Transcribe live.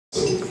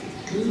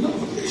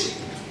Lovely.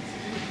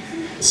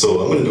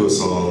 So I'm going to do a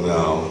song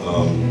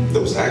now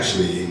that was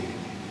actually,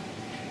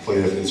 funny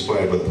enough,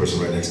 inspired by the person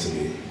right next to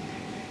me.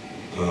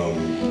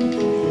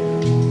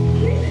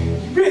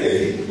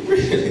 Really?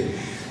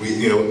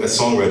 We, as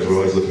songwriters, we're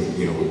always looking,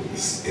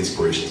 with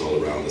inspirations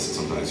all around us,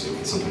 and sometimes you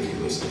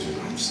listen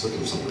to, I'm just looking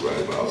for something to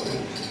write about.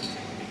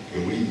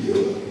 And we,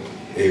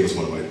 Abe was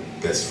one of my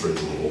best friends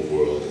in the whole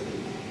world,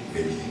 and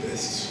maybe the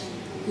best.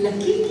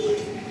 Lucky.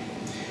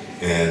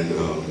 And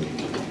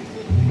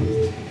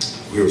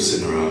we were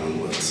sitting around,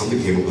 and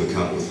something came up with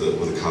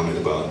a comment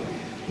about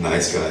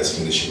nice guys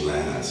finishing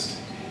last.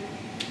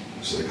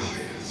 She's like, oh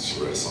yeah, she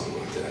wrote a song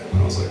about that. And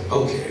I was like,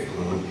 okay,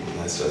 well,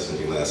 nice guys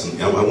finishing last.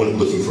 And I went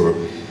looking for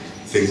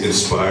things,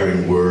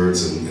 inspiring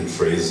words and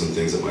phrases and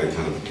things that might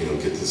kind of,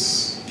 get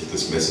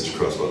this message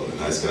across about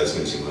nice guys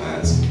finishing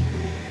last.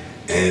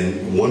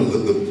 And one of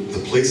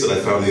the place that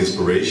I found the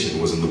inspiration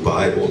was in the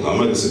Bible. Now, I'm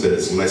not going to say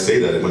that, when I say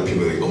that, it might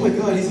people think, oh my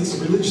God, he's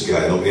a religious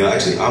guy.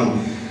 Actually,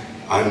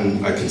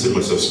 I consider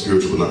myself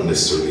spiritual, but not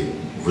necessarily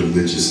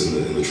religious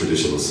in the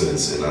traditional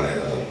sense. And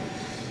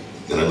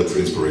I look for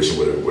inspiration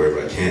wherever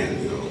I can,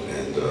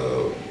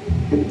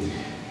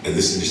 And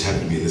this just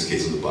happened to be in this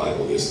case in the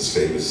Bible. There's this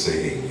famous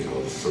saying,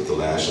 the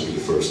last shall be the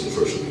first, and the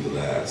first shall be the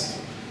last,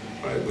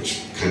 right?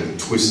 Which kind of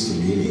twists the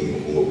meaning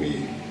of what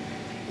we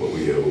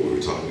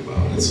were talking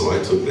about. And so I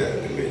took that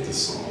and made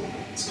this song.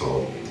 It's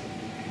called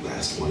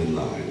Last One in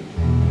Line.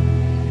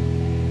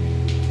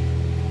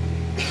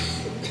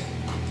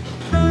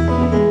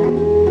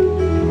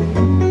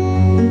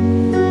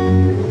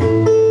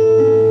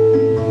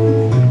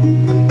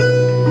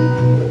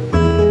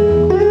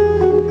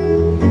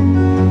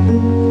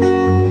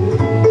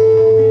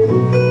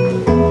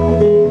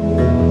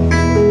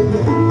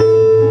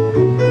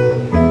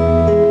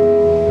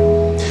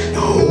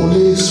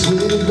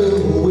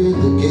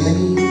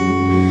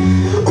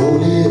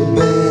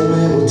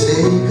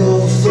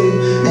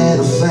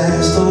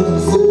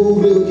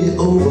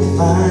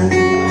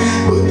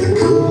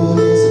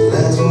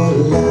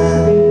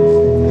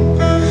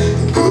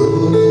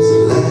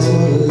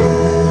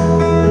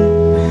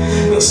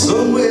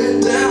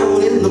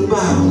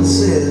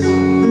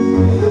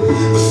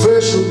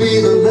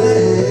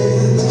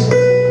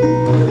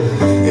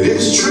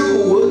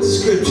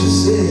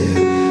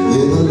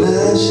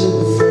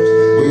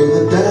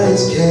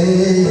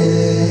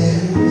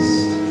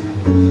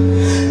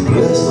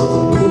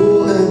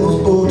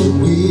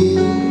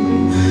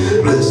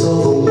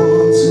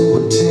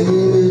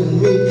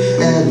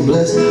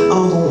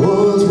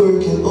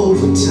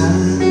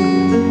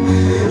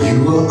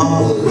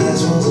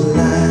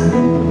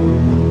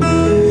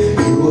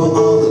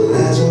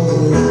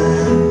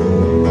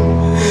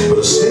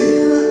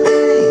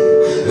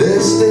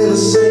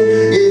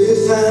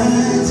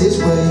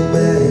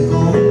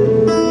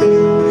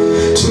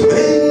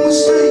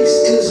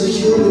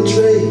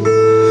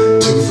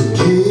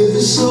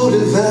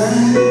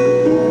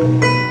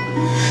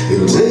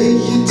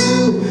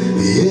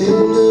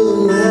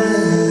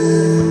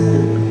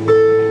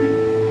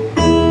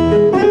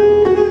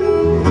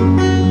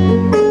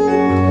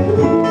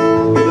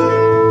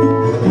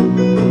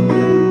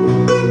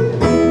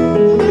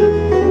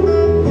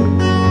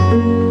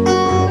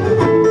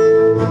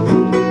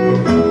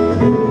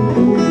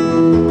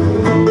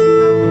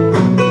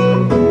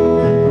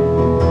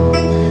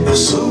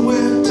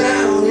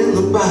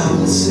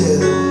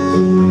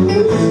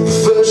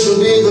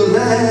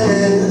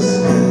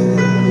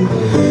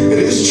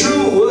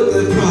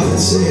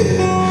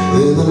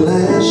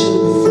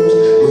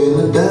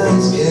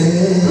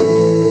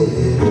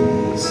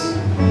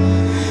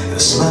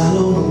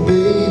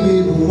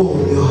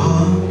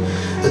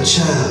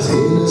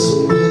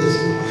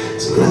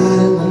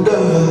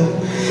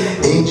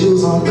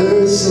 On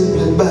earth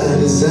simply by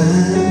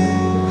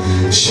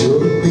design, sure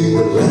to be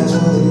the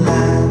last one in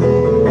line.